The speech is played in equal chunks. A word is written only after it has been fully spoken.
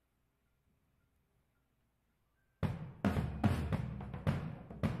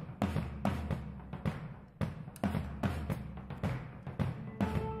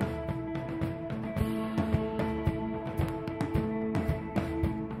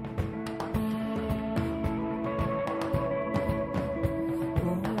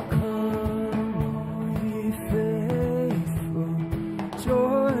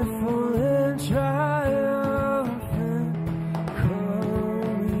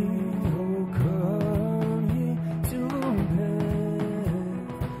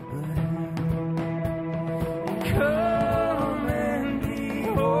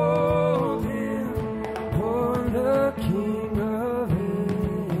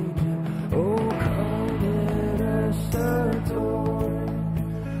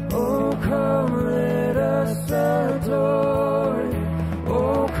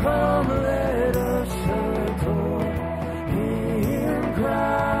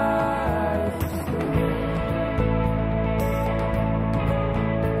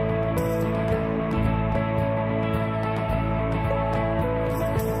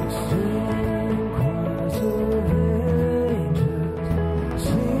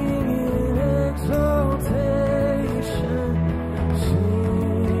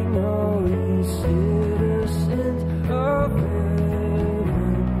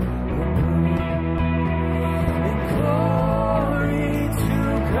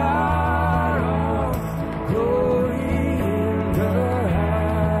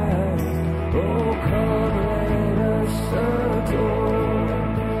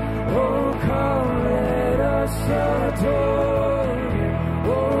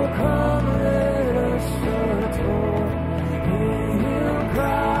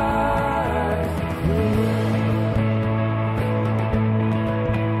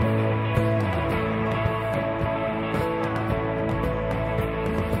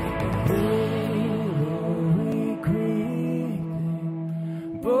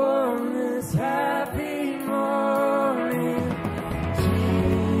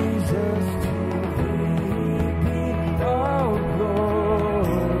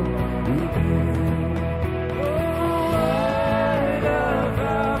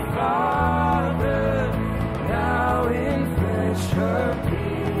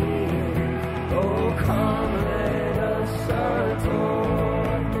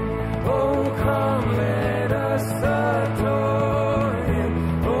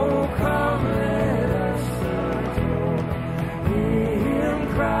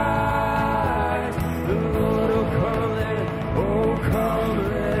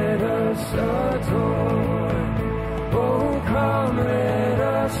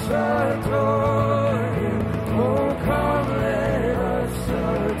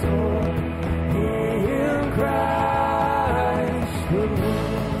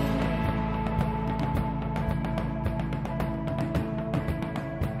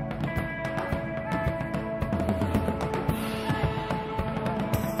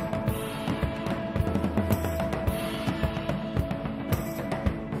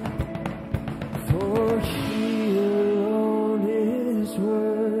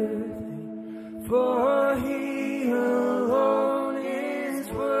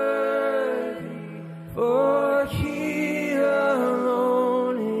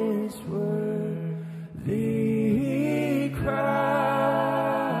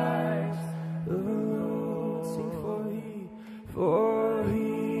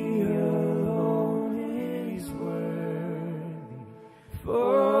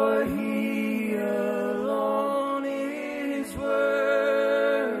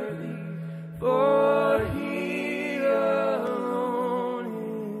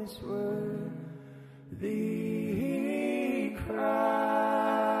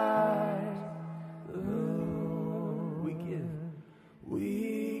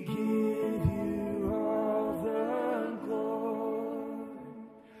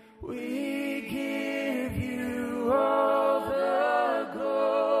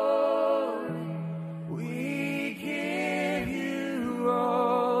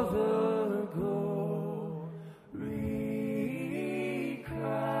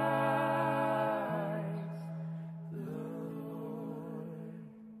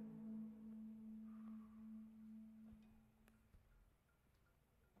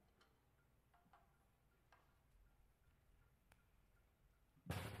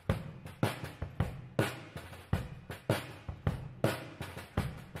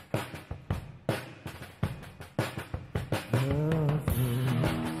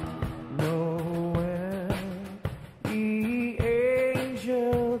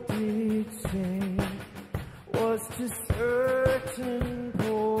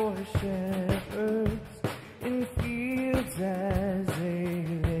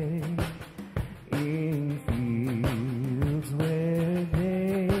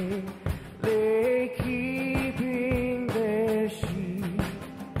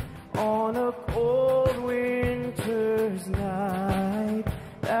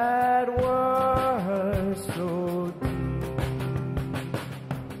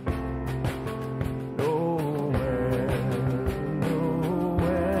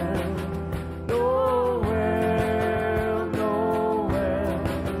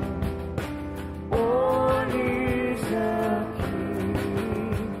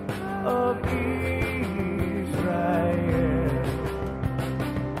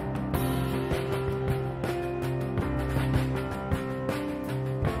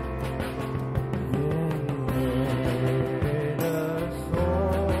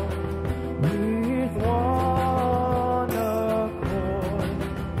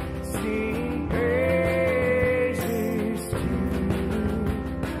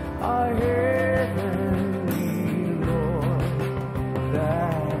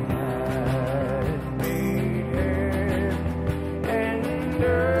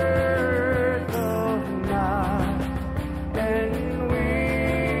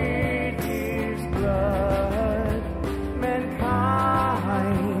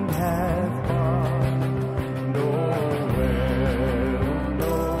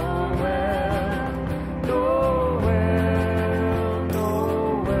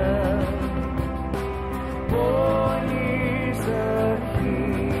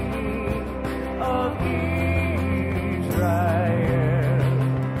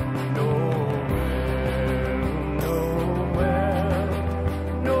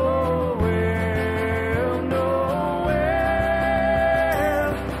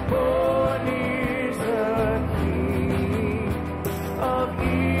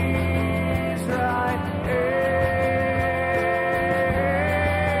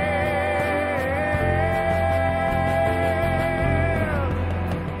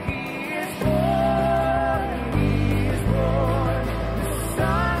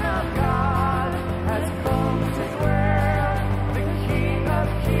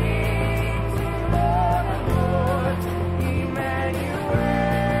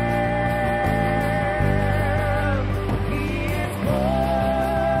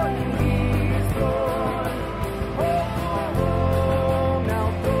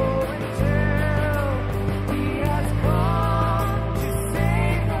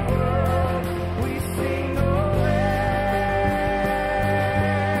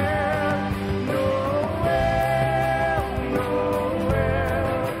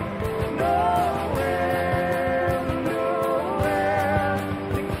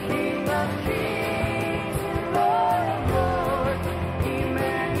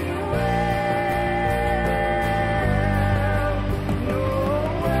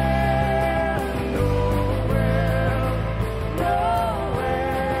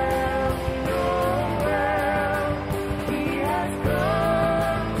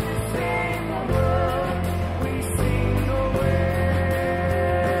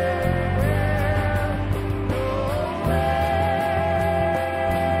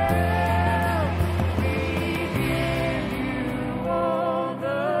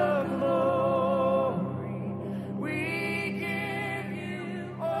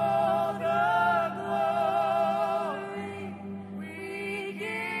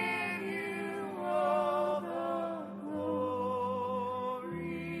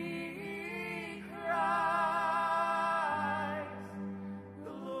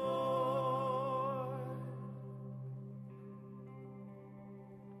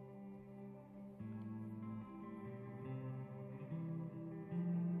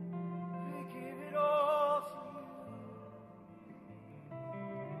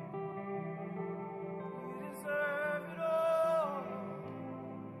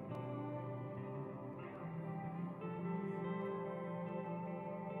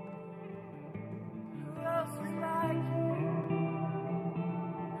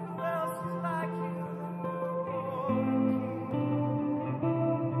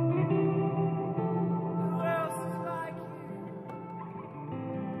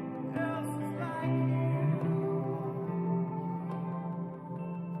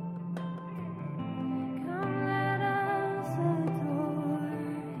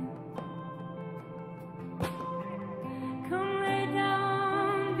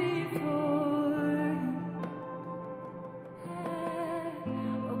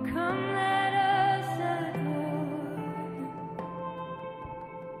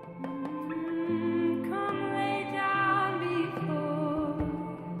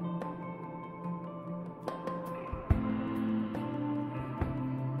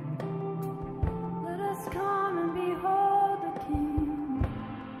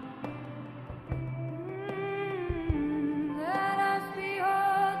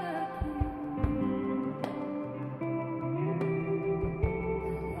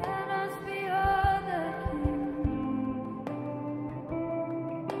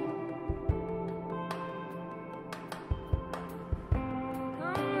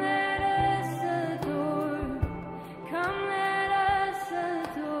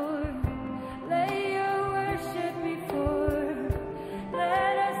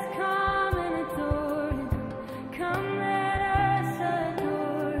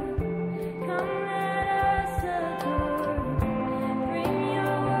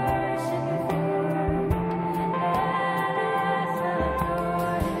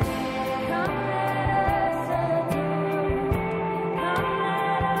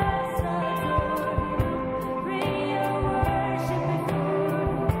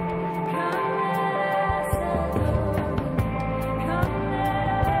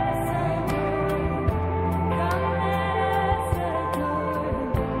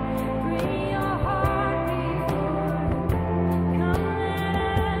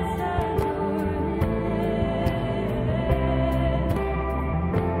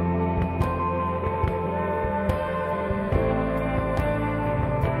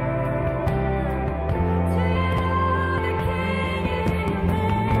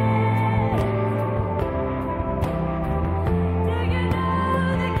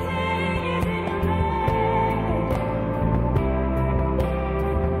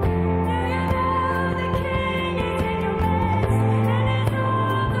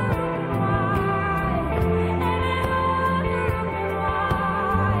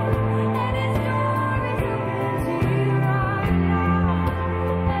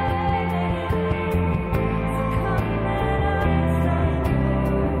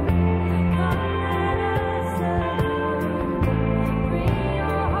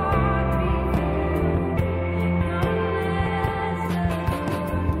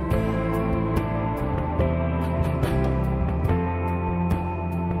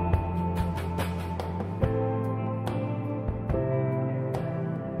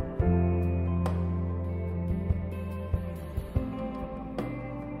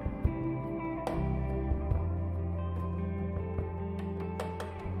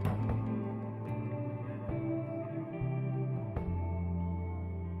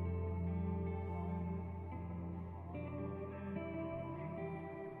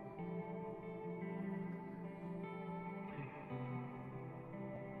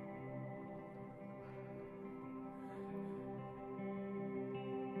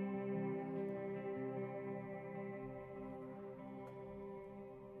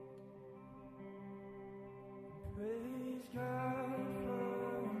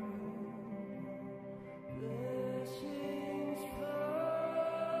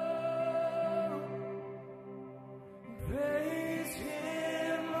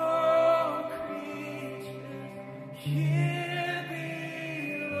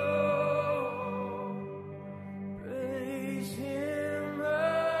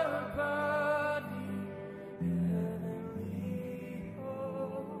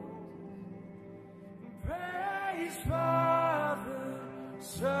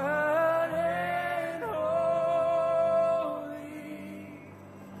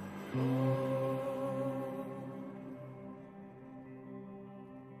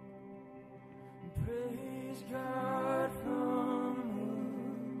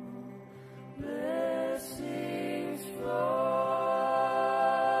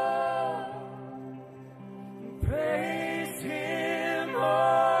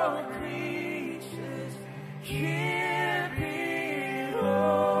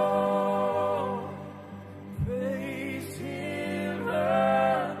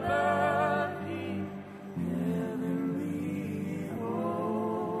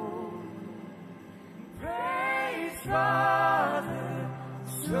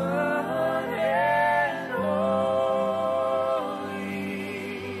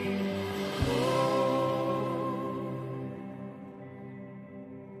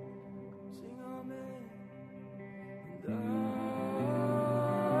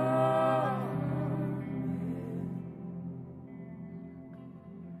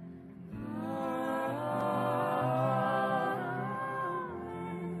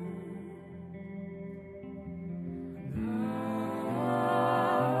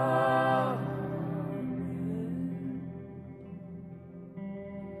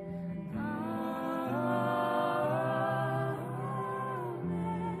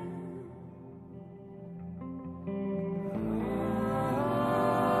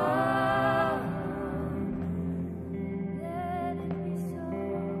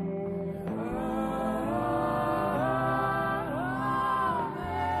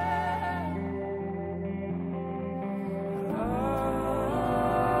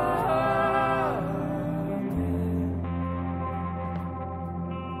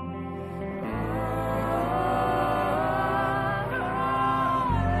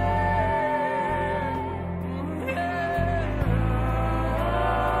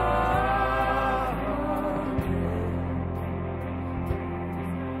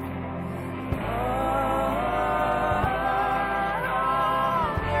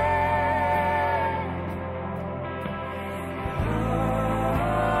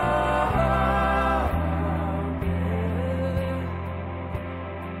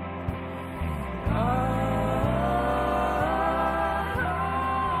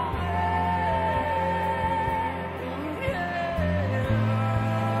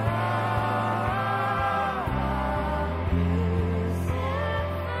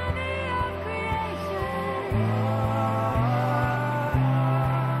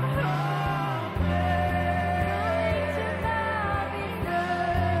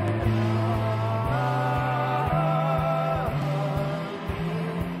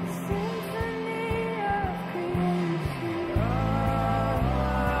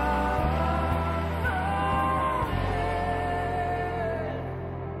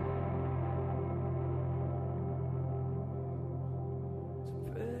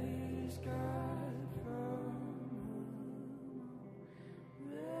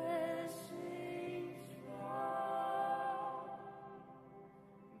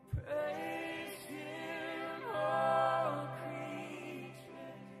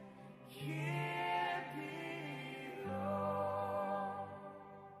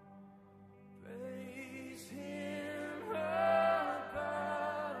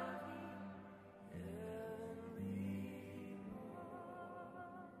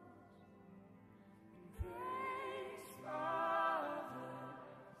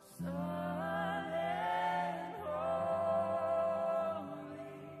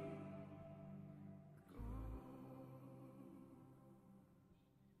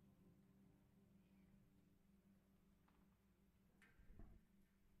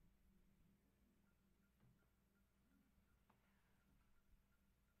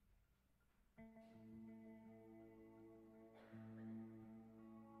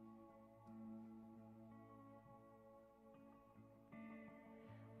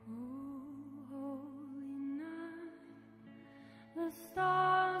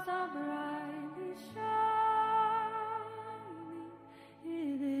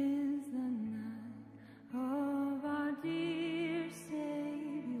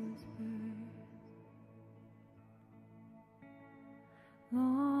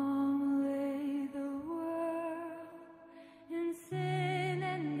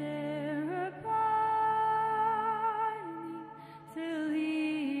Till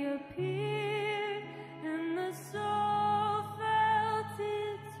he appeared and the soul felt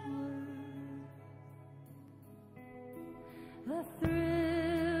its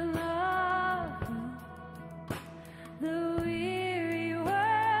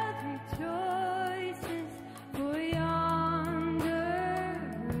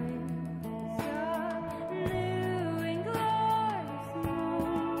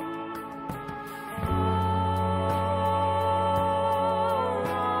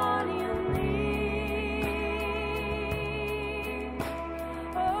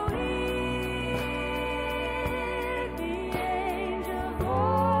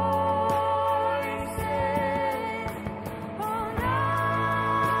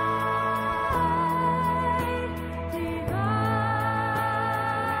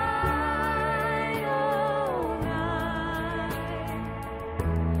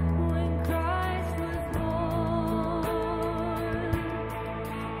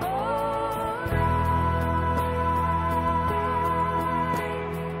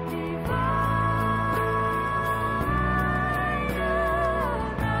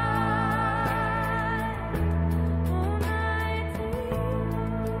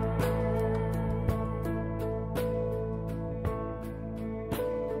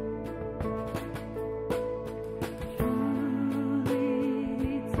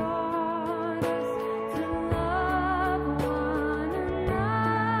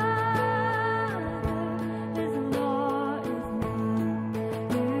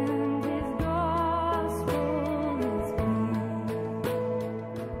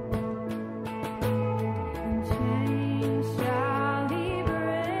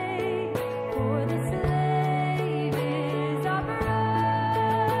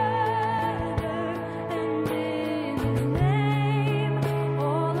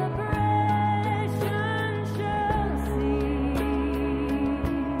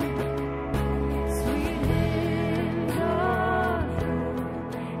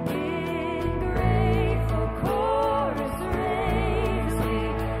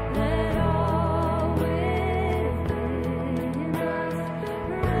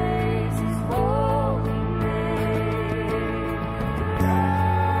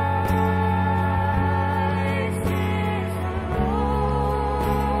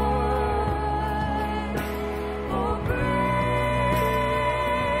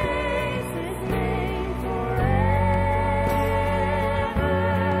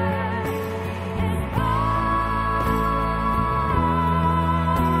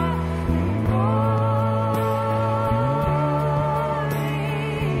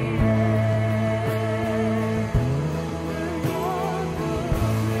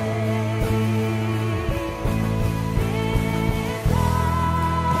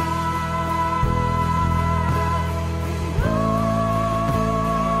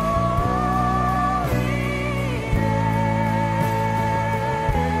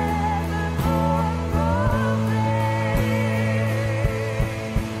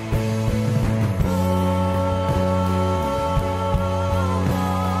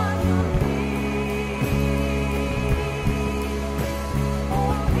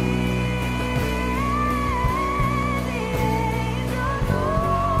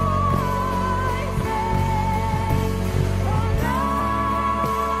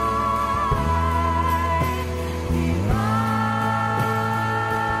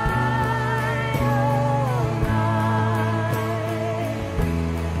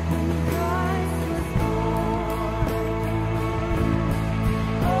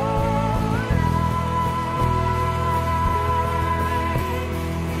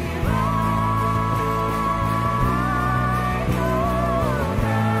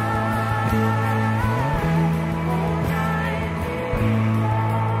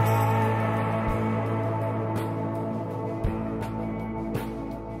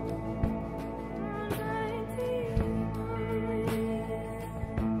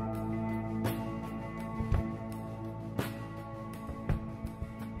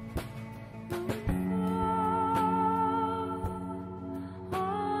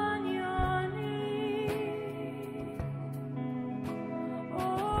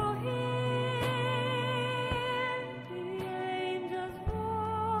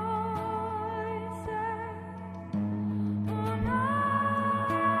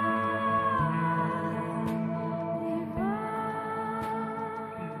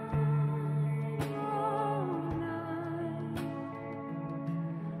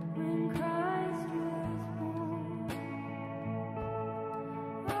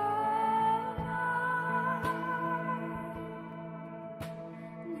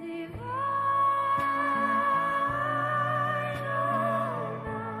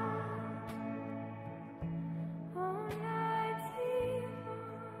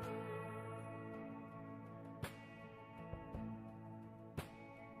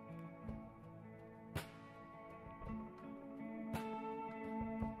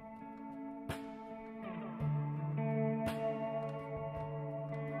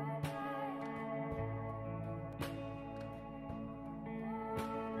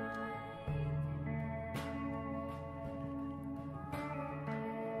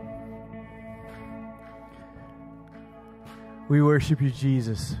We worship you,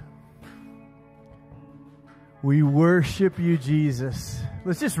 Jesus. We worship you, Jesus.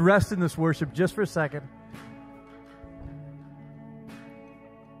 Let's just rest in this worship just for a second.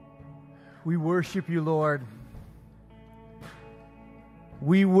 We worship you, Lord.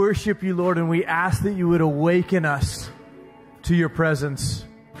 We worship you, Lord, and we ask that you would awaken us to your presence.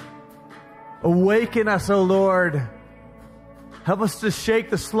 Awaken us, O Lord. Help us to shake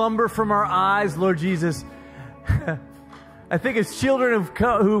the slumber from our eyes, Lord Jesus. I think as children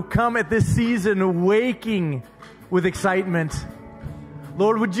who come at this season waking with excitement,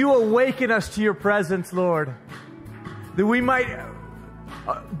 Lord, would you awaken us to your presence, Lord, that we might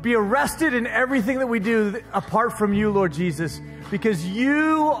be arrested in everything that we do apart from you, Lord Jesus, because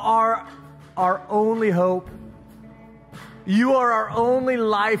you are our only hope. You are our only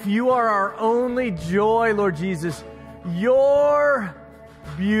life. You are our only joy, Lord Jesus. Your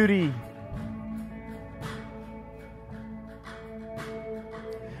beauty.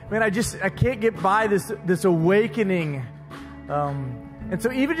 Man, I can't get by this awakening. And so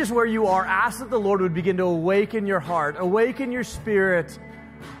even just where you are, ask that the Lord would begin to awaken your heart, awaken your spirit,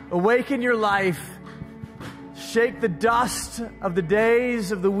 awaken your life. Shake the dust of the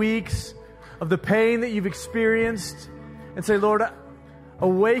days, of the weeks, of the pain that you've experienced. And say, Lord,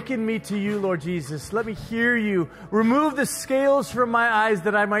 awaken me to you, Lord Jesus. Let me hear you. Remove the scales from my eyes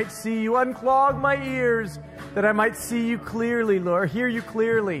that I might see you. Unclog my ears that I might see you clearly, Lord. Hear you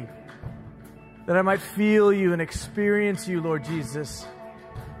clearly. That I might feel you and experience you, Lord Jesus.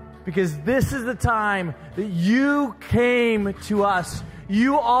 Because this is the time that you came to us.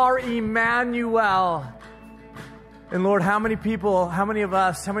 You are Emmanuel. And Lord, how many people, how many of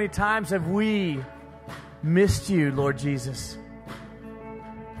us, how many times have we missed you, Lord Jesus?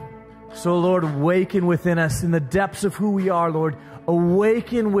 So, Lord, awaken within us in the depths of who we are, Lord.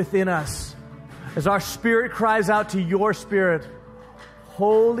 Awaken within us as our spirit cries out to your spirit.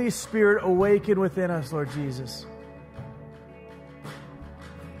 Holy Spirit, awaken within us, Lord Jesus.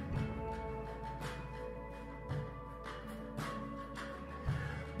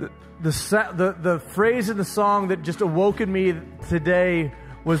 The phrase in the song that just awoken me today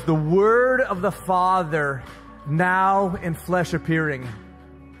was the word of the Father now in flesh appearing.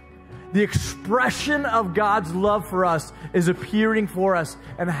 The expression of God's love for us is appearing for us.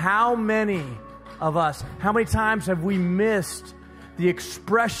 And how many of us, how many times have we missed the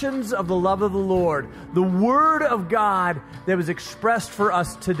expressions of the love of the Lord, the Word of God that was expressed for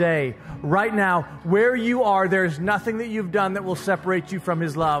us today, right now, where you are? There's nothing that you've done that will separate you from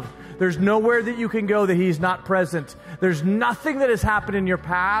His love. There's nowhere that you can go that He's not present. There's nothing that has happened in your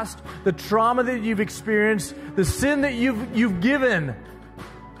past, the trauma that you've experienced, the sin that you've given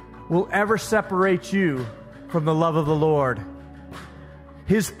will ever separate you from the love of the Lord.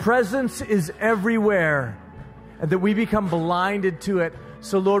 His presence is everywhere, and that we become blinded to it.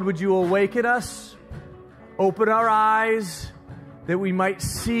 So, Lord, would you awaken us, open our eyes, that we might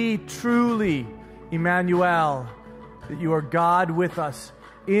see truly, Emmanuel, that you are God with us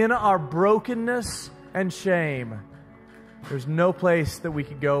in our brokenness and shame. There's no place that we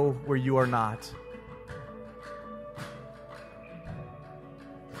could go where you are not.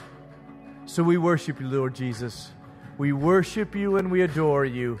 So we worship you, Lord Jesus. We worship you and we adore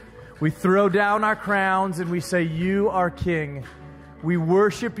you. We throw down our crowns and we say, you are King. We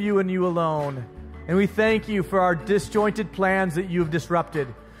worship you and you alone. And we thank you for our disjointed plans that you've disrupted,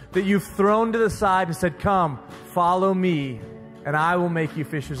 that you've thrown to the side and said, come, follow me, and I will make you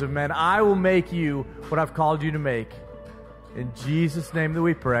fishers of men. I will make you what I've called you to make. In Jesus' name that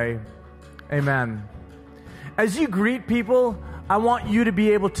we pray. Amen. As you greet people, I want you to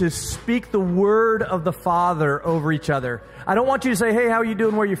be able to speak the word of the Father over each other. I don't want you to say, hey, how are you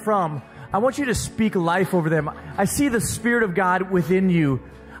doing? Where are you from? I want you to speak life over them. I see the Spirit of God within you.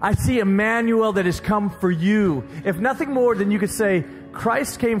 I see Emmanuel that has come for you. If nothing more than you could say,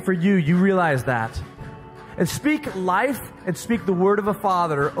 Christ came for you, you realize that. And speak life and speak the word of the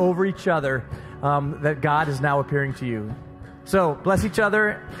Father over each other, that God is now appearing to you. So bless each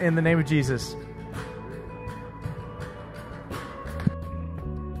other in the name of Jesus.